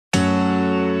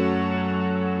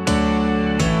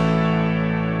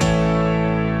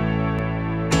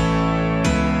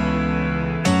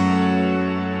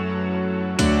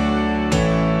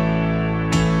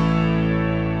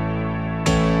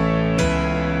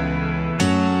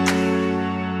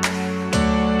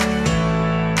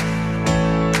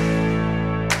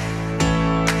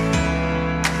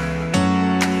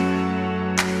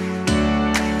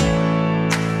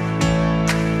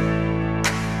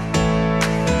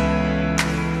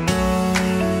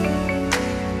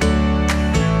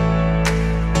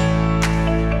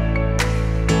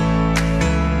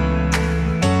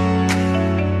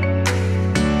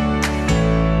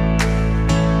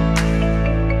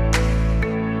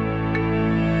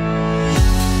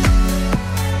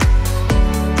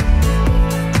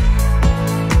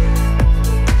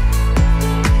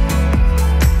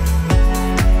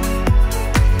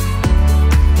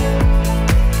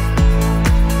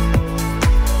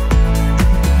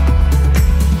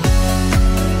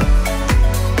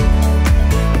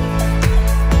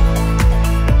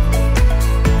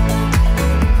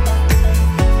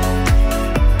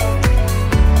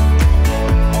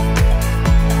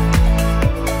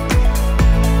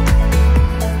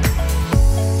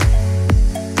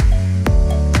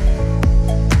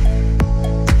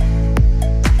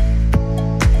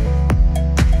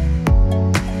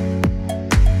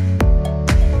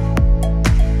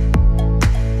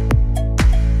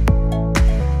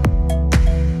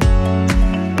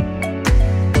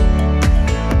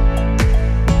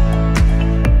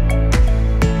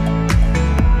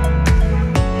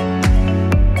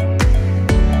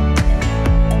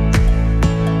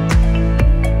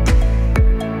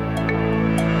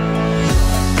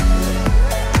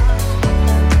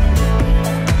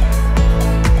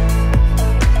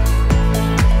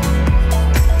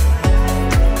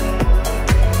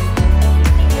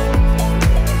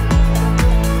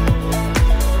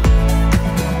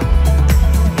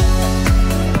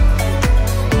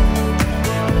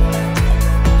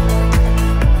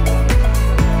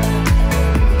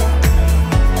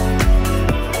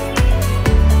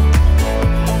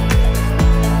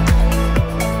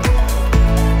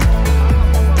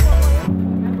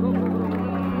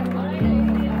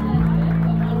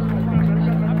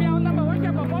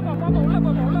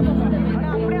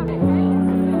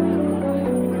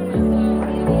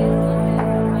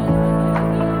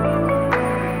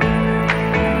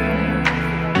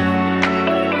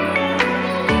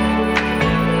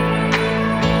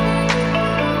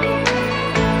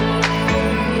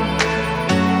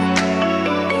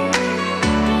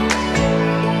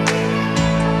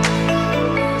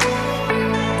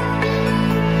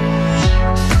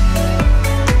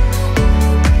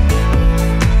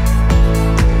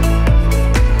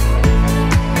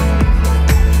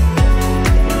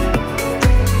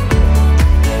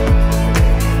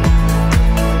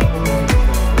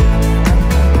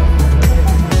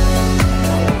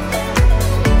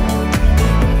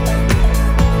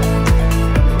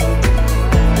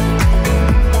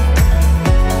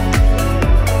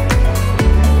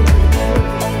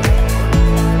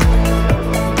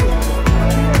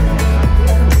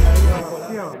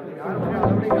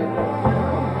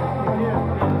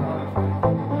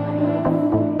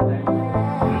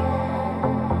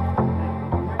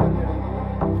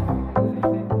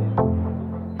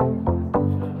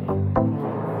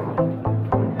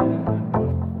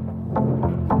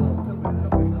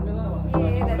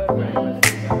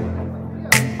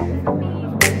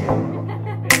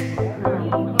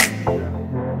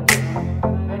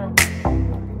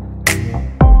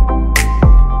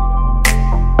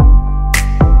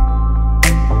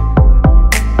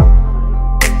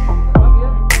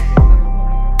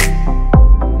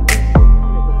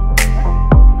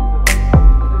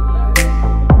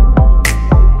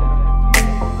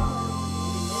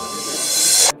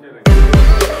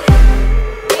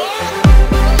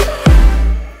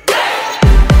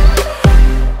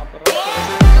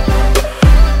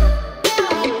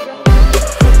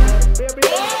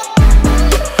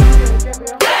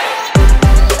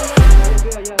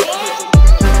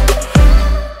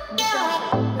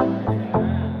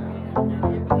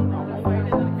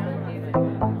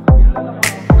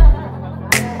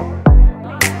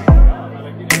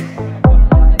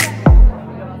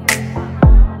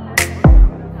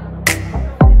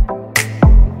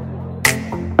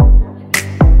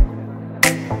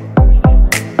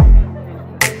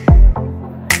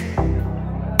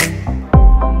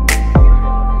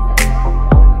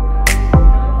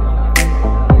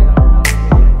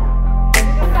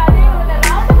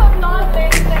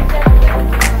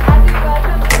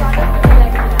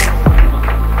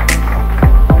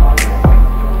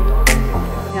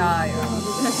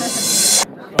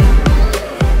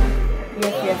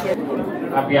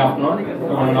Happy afternoon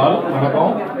to one and all.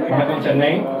 Vanakkam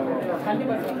Chennai.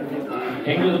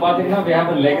 We have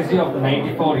a legacy of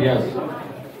 94 years.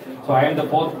 So I am the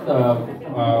fourth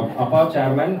Appa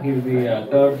chairman. He is the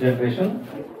third generation.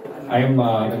 I am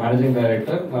the managing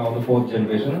director of the fourth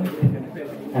generation.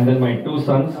 And then my two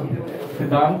sons,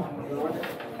 Siddhant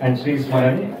and Sri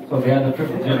Smaran. So they are the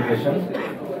fifth generation.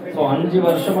 So 5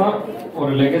 வருஷமா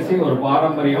ஒரு legacy, ஒரு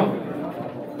பாரம்பரியம்.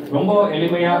 ரொம்ப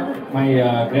எளிமையா my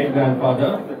great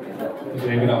grandfather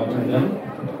AVR Swarna.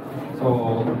 So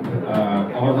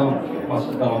அவர் தான்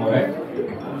first தலைமுறை.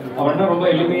 அவர்னா ரொம்ப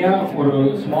எளிமையா ஒரு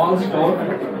ஸ்மால் ஸ்டோர்.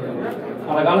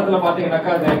 அந்த காலத்துல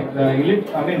பாத்தீங்கன்னாக்கா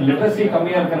லிட்டரசி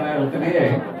கம்மியா இருக்கிற நேரத்திலேயே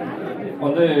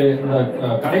வந்து இந்த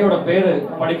கடையோட பேரு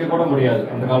படிக்க கூட முடியாது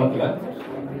அந்த காலத்துல.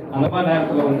 அந்த மாதிரி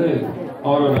நேரத்துல வந்து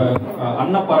அவரோட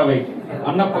அன்னப்பறவை,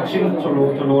 அன்னப்பக்ஷின்னு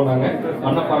சொல்லுவோம் நாங்க,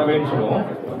 அன்னப்பறவைன்னு சொல்லுவோம்.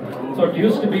 So it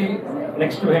used to be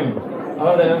next to him.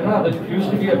 அதாவது என்னன்னா அது used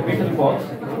to be a beetle box,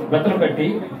 வெத்தலை பெட்டி.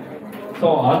 ஸோ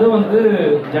அது வந்து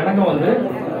ஜனங்க வந்து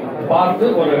பார்த்து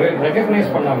ஒரு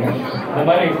ரெகக்னைஸ் பண்ணாங்க. இந்த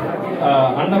மாதிரி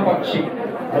அன்னப்பக்ஷி,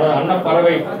 அதாவது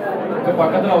அன்னப்பறவைக்கு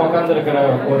பக்கத்தில் உட்கார்ந்து இருக்கிற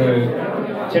ஒரு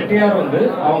செட்டியார் வந்து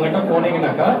அவங்ககிட்ட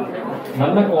போனீங்கன்னாக்கா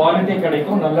நல்ல குவாலிட்டி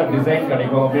கிடைக்கும், நல்ல டிசைன்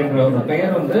கிடைக்கும் அப்படின்ற ஒரு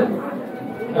பெயர் வந்து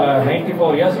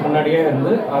 94 இயர்ஸ் முன்னாடியே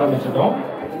வந்து ஆரம்பிச்சிட்டோம்.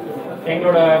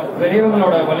 எங்களோட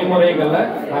பெரியவங்களோட வழிமுறைகளில்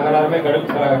நாங்கள் எல்லாருமே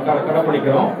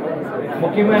கடைப்பிடிக்கிறோம்.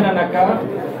 முக்கியமாக என்னன்னாக்கா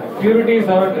பியூரிட்டி இஸ்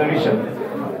அவர் ட்ரெடிஷன்.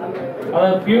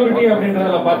 அதாவது பியூரிட்டி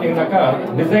அப்படின்றதுல பார்த்தீங்கன்னாக்கா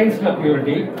டிசைன்ஸில்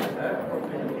purity,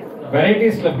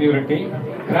 வெரைட்டிஸில் purity,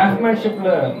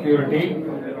 கிராஃப்ட்மேன்ஷிப்பில் purity,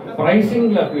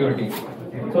 ப்ரைஸிங்கில் purity.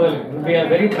 So we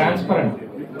are very transparent.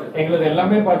 எங்களுக்கு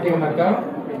எல்லாமே பார்த்தீங்கன்னாக்கா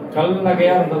கல்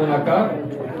நகையாக இருந்ததுனாக்கா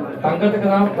தங்கத்துக்கு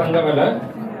தான் தங்க விலை,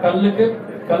 கல்லுக்கு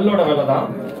கல்லோட விலை தான்.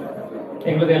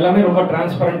 எங்களுக்கு எல்லாமே ரொம்ப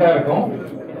டிரான்ஸ்பரண்டாக இருக்கும்.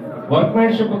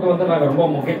 ஒர்க்மேன்ஷிப்புக்கு வந்து நாங்கள் ரொம்ப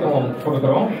முக்கியத்துவம்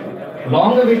கொடுக்குறோம்.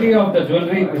 லாங்கவிட்டி of the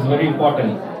jewellery is very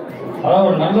important. அதாவது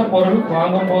ஒரு நல்ல பொருள்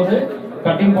வாங்கும் போது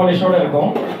கட்டிங் பாலிஷோட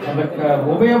இருக்கும். அந்த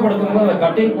உபயோகப்படுத்தும் போது அந்த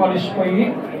கட்டிங் பாலிஷ் போய்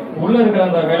உள்ள இருக்கிற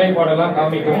அந்த வேலைப்பாடெல்லாம்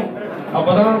காமிக்கும்.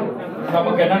 அப்போதான்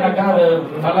நமக்கு என்னன்னாக்கா அது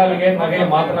நல்லா இருக்கே, நகையை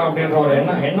மாற்றணும் அப்படின்ற ஒரு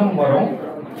எண்ணம் வரும்.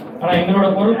 ஆனால் எங்களோட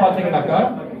பொருள் பார்த்தீங்கன்னாக்கா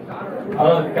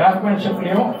அதாவது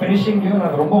கிராஃப்ட்மேன்ஷிப்லையும் ஃபினிஷிங்லையும்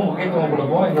நாங்கள் ரொம்ப முக்கியத்துவம்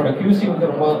கொடுப்போம். எங்களோட QC வந்து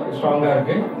ரொம்ப ஸ்ட்ராங்காக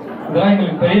இருக்கு. இதெல்லாம்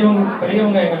எங்களுக்கு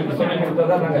பெரியவங்க எங்களுக்கு சொல்லி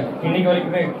கொடுத்ததா நாங்கள் இன்னைக்கு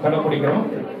வரைக்குமே கடைப்பிடிக்கிறோம்.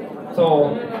 So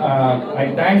I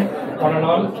thank one and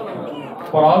all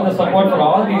for all the support for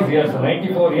all these years.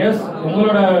 94 years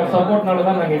உங்களோட சப்போர்ட்னால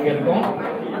தான் நாங்கள் இங்கே இருக்கோம்.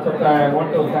 So I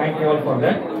want to thank you all for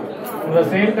that. At the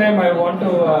same time, I want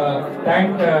to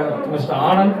thank Mr.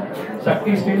 Anand,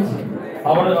 Shakti Steels.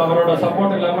 அவரோட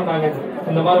support இல்லாமல் நாங்கள்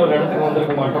இந்த மாதிரி ஒரு இடத்துக்கு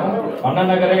வந்திருக்க மாட்டோம். அண்ணா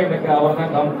நகரே எனக்கு அவர்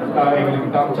தான் எங்களுக்கு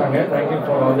காமிச்சாங்க. Thank you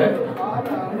for all that.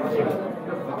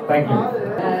 Thank you.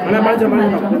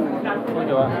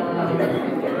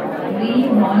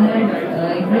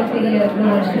 இவ்வளோ பெரிய இவ்வளோ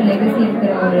வருஷம் லெகசி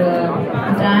இருக்கிற ஒரு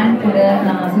பிராண்ட் கூட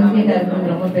நான் அசோசியேட்டாக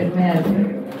இருக்கிறது ரொம்ப பெருமையாக இருக்குது.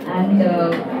 And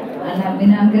have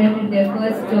inaugurated their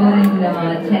first store in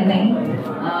Chennai.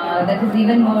 That is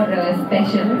even more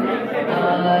special.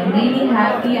 Really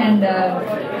happy, and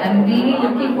I'm really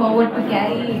looking forward to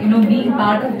carry, being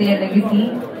part of their legacy,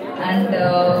 and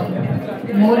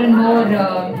more and more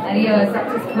நிறைய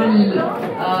successful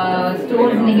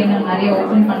stores நீங்க நிறைய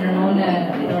open பண்ணணும்னு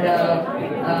என்னோட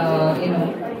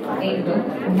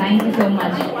thank you so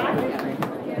much.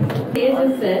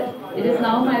 It is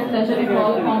now my pleasure to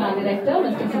call upon our director,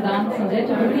 Mr. Siddhant Sanjay,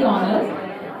 to do the honors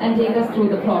and take us through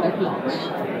the product launch.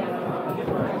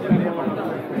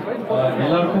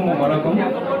 Welcome, Vanakkam. We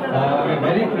are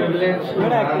very privileged to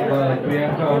have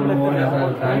Priyanka Mohan as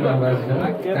our brand ambassador.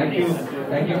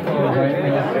 Thank you for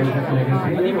joining us in this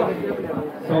legacy.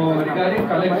 So regarding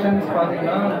collections,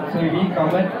 we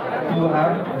commit to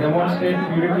have demonstrate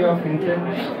purity of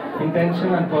intention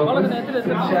and purpose,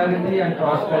 sincerity and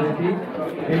prosperity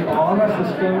in all our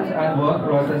systems and work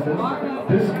processes.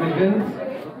 This begins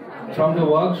from the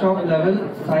workshop level,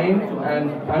 sign and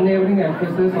unwavering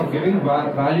emphasis of giving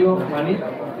value of money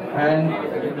and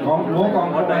no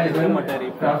compromise in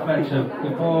craftsmanship.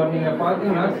 Before நீங்க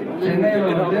பாத்தீங்கன்னா சென்னையில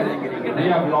வந்து we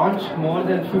have launched more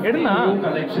than 50 new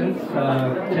collections.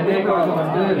 சென்னைக்காக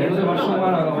வந்து 2 வருஷமா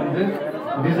நாங்க வந்து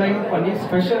design பண்ணி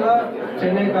ஸ்பெஷலா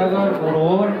சென்னைக்காக ஒரு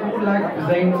ஓவர் 2 lakh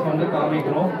டிசைன்ஸ் வந்து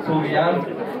காமிக்கிறோம். So we have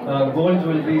gold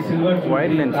jewelry, silver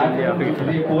jewelry, platinum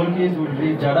jewelry, polkis jewelry,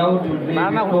 jadao jewelry,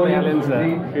 Victorian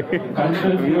jewelry,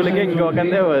 cultural fusion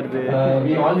jewelry.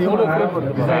 We also have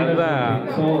designer.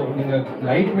 So நீங்க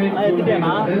light weight jewelry,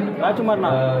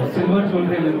 silver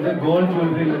jewelry இருந்து gold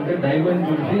jewelry இருந்து diamond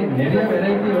jewelry நிறைய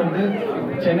variety வந்து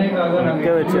சென்னைக்காக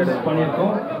நாங்க use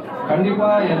பண்ணிருக்கோம். கண்டிப்பா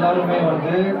எல்லாருமே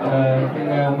வந்து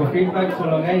நீங்க உங்க ஃபீட்பேக்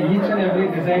சொல்லுங்க. ஈச் அண்ட் எவ்ரி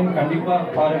டிசைன் கண்டிப்பா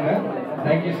பாருங்க.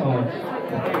 Thank you so much.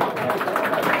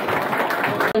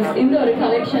 இந்த ஒரு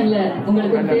கலெக்ஷன்ல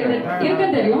உங்களுக்கு ஒரு ஃபேவரட் இருக்க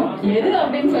தெரியும், எது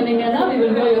அப்படின்னு சொன்னீங்கன்னா we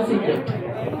will know your secret.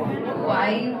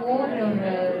 I wore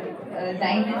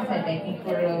diamond set, I think,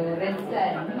 for red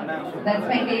style. That's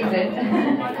my favorite.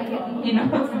 You know,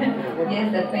 yes,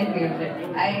 that's my favorite.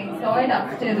 I saw it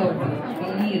upstairs also.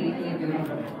 Really, really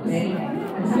beautiful. Very nice.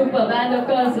 Super. And of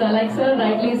course, like sir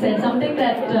rightly said, something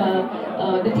that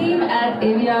the team at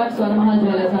AVR Swarna Mahal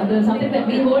Jewellers, something that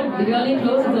we hold really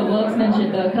close is the workmanship,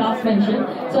 the craftsmanship.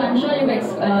 So I'm sure you've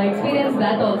experienced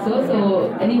that also. So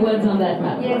any words on that,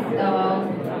 ma'am? Yes,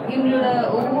 include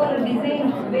over design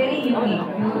very unique.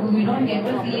 You don't get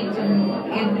to see it in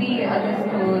every other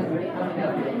store.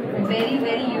 Very,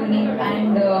 very unique,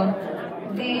 and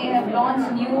they have launched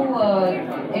new,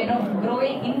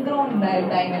 ingrown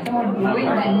diamonds, not growing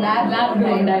and lab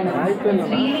grown diamonds. It's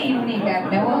really unique. I've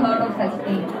never heard of such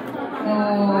thing. So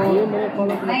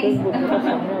nice,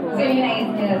 very nice.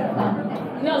 Yes.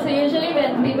 No, so usually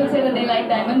when people say that they like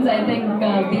diamonds, I think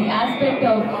the aspect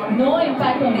of no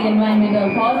impact on the environment, a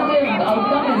positive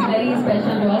outcome is very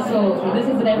special to us. So this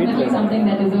is definitely something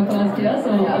that is a first here.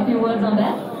 So a few words on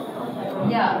that.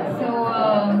 Yeah. So.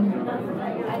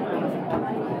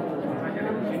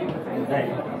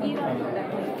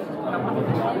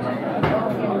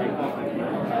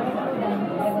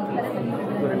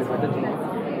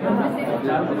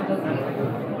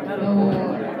 So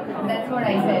that's what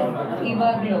I said. Eva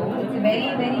Glow. It's a very,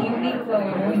 very unique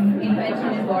invention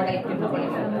is what I could say.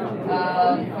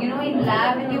 In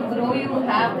lab when you grow, you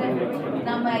have that.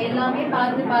 நம்ம எல்லாமே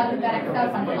பார்த்து கரெக்டாக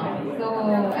பண்ணலாம். So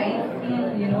I feel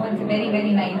it's a very,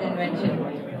 very nice invention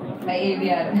by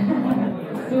AVR.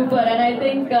 Super. And I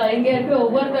think இங்க இருக்க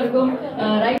ஒவ்வொருத்தருக்கும்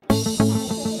right